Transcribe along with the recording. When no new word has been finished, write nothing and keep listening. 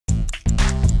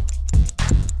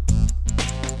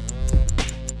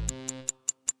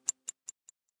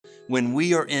when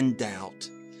we are in doubt,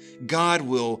 God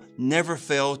will never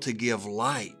fail to give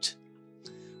light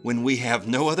when we have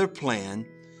no other plan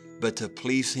but to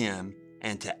please Him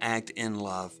and to act in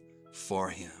love for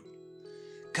Him.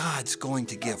 God's going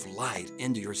to give light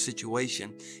into your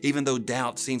situation, even though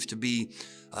doubt seems to be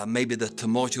maybe the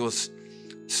tumultuous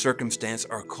circumstance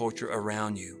or culture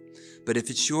around you. But if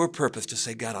it's your purpose to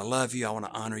say, God, I love you, I want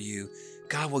to honor you,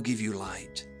 God will give you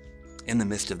light in the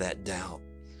midst of that doubt.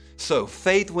 So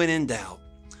faith when in doubt.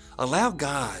 Allow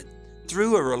God,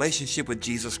 through a relationship with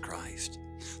Jesus Christ,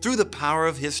 through the power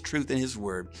of His truth and His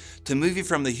word, to move you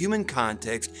from the human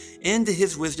context into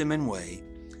His wisdom and way,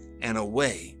 and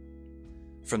away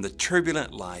from the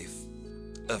turbulent life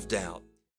of doubt.